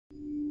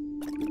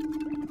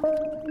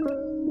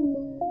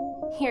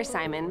Here,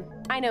 Simon.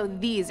 I know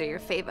these are your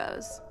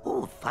favos.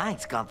 Oh,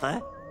 thanks,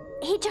 Gunther.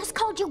 He just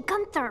called you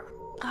Gunther.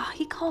 Oh,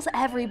 he calls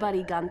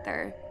everybody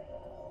Gunther.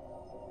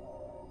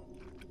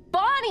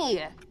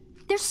 Bonnie!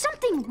 There's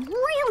something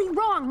really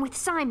wrong with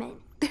Simon.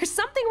 There's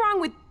something wrong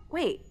with...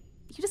 Wait,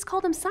 you just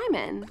called him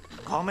Simon.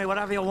 Call me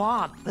whatever you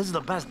want. This is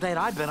the best date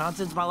I've been on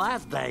since my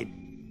last date.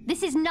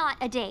 This is not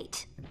a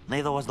date.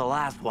 Neither was the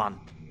last one.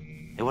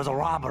 It was a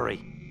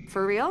robbery.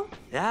 For real?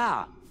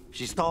 Yeah,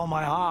 she stole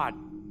my heart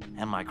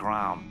and my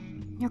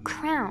crown. Your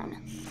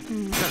crown.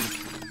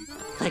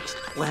 Next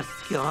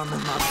left gun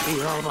and not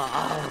be over.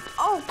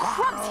 Oh,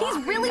 Crux,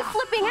 he's really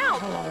flipping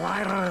out.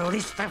 Why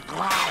release the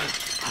cloud?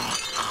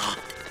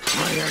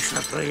 Where's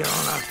the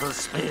Fiona for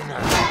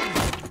spinner?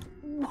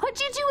 What'd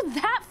you do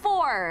that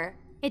for?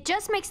 It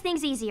just makes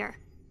things easier.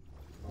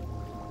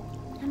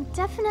 I'm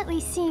definitely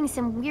seeing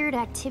some weird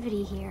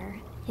activity here.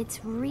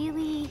 It's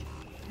really...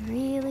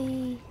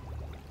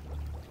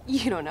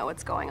 You don't know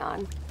what's going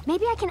on.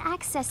 Maybe I can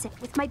access it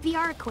with my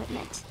VR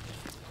equipment.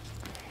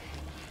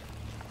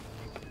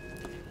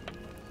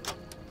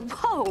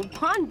 Whoa,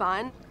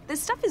 Bonbon,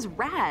 this stuff is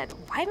rad.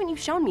 Why haven't you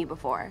shown me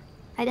before?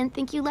 I didn't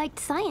think you liked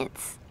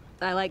science.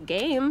 I like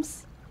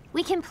games.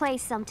 We can play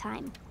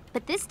sometime,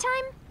 but this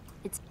time,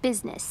 it's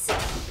business.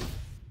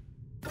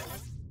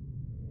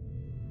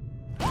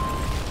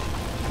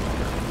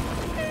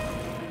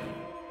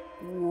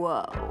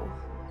 Whoa.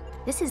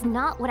 This is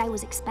not what I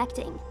was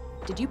expecting.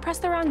 Did you press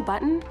the wrong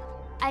button?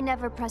 I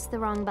never pressed the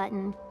wrong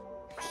button.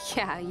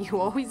 Yeah, you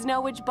always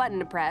know which button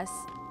to press.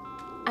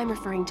 I'm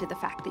referring to the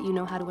fact that you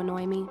know how to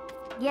annoy me.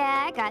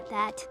 Yeah, I got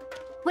that.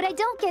 What I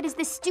don't get is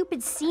this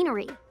stupid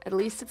scenery. At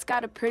least it's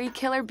got a pretty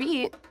killer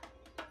beat.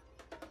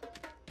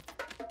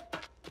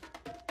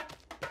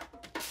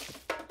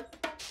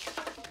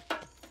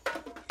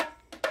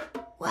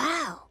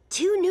 Wow,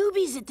 2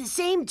 newbies at the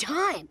same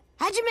time.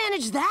 How'd you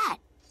manage that?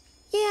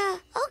 Yeah,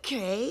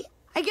 okay.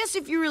 I guess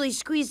if you really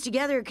squeezed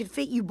together, it could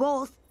fit you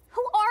both.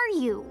 Who are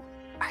you?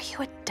 Are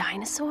you a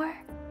dinosaur?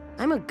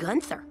 I'm a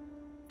Gunther.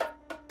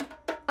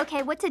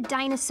 Okay, what's a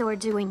dinosaur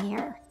doing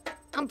here?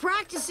 I'm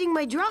practicing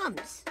my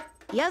drums.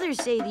 The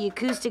others say the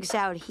acoustics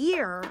out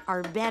here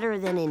are better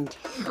than in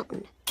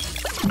town.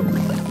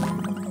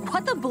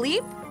 What the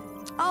bleep?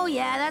 Oh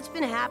yeah, that's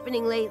been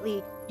happening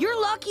lately. You're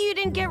lucky you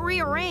didn't get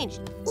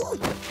rearranged. Ooh.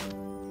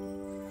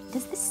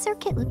 Does this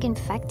circuit look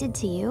infected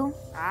to you?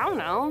 I don't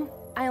know.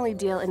 I only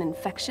deal in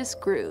infectious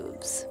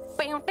grooves.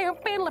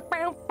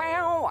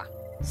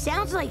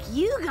 Sounds like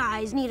you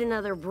guys need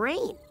another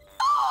brain.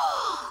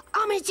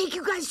 I'm gonna take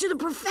you guys to the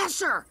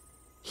professor.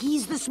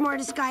 He's the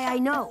smartest guy I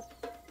know.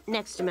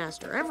 Next to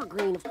Master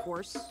Evergreen, of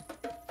course.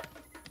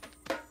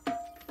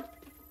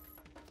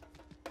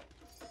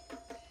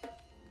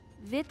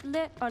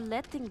 Vitle or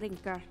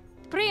Lettinglinker.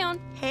 Prion.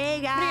 Hey,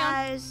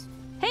 guys.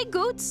 Hey,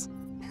 Goots.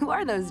 Who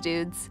are those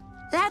dudes?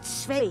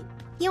 That's Fate.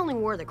 He only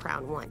wore the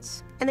crown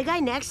once. And the guy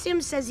next to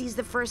him says he's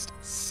the first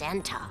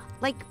Santa.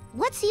 Like,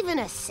 what's even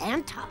a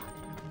Santa?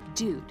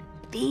 Dude,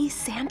 the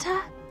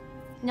Santa?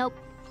 Nope,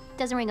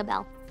 doesn't ring a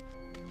bell.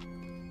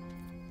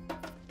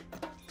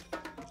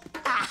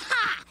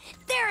 Aha!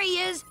 There he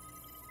is!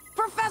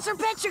 Professor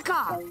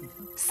Petrichov!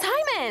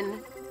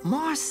 Simon!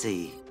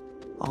 Marcy!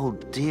 Oh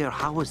dear,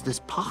 how is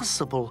this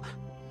possible?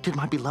 Did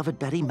my beloved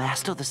Betty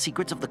master the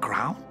secrets of the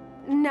crown?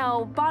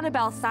 No,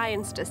 Bonnabelle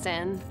scienced us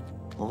in.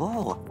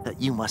 Oh,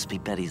 you must be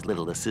Betty's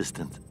little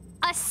assistant.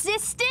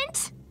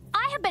 Assistant?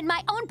 I have been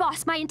my own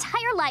boss my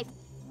entire life.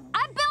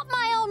 I built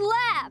my own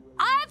lab.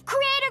 I've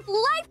created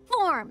life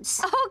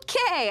forms.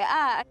 Okay,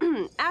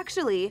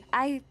 actually,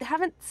 I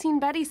haven't seen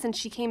Betty since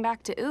she came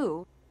back to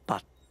Ooh.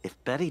 But if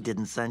Betty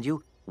didn't send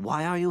you,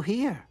 why are you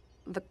here?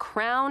 The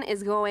crown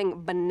is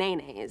going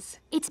bananas.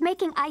 It's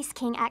making Ice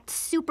King act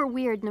super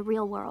weird in the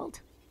real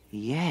world.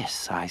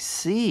 Yes, I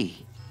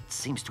see. It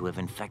seems to have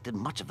infected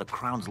much of the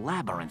crown's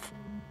labyrinth.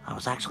 I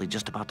was actually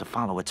just about to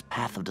follow its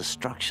path of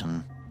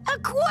destruction. A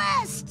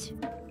quest!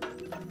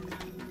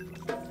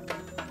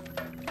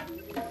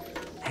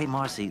 Hey,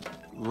 Marcy,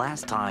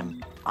 last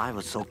time I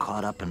was so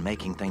caught up in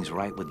making things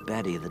right with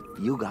Betty that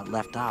you got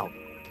left out.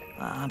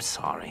 I'm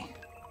sorry.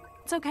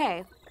 It's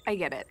okay. I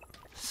get it.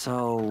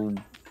 So,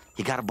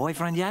 you got a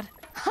boyfriend yet?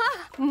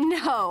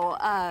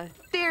 No,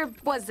 there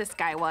was this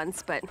guy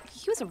once, but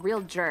he was a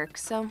real jerk,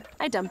 so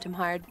I dumped him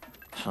hard.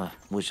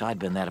 Wish I'd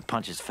been there to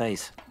punch his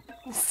face.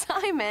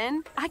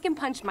 Simon, I can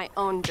punch my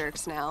own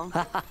jerks now.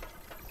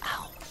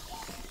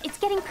 It's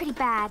getting pretty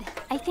bad.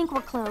 I think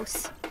we're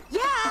close.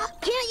 Yeah!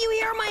 Can't you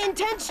hear my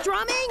intense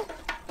drumming?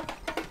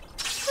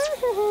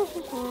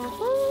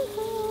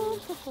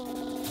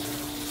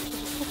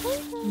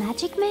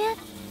 Magic Man?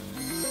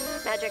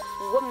 Magic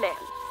woman.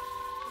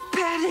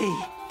 Betty!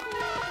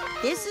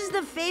 This is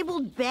the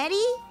fabled Betty?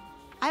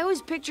 I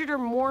always pictured her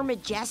more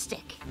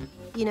majestic.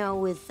 You know,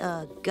 with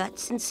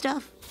guts and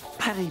stuff.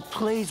 Betty,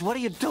 please, what are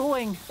you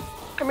doing?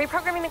 I'm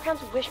reprogramming the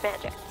crown's wish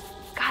magic.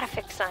 Gotta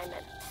fix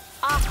Simon.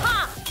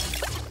 Aha!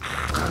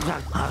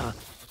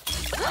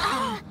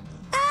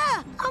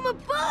 Ah! I'm a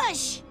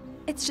bush!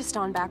 It's just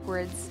on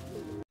backwards.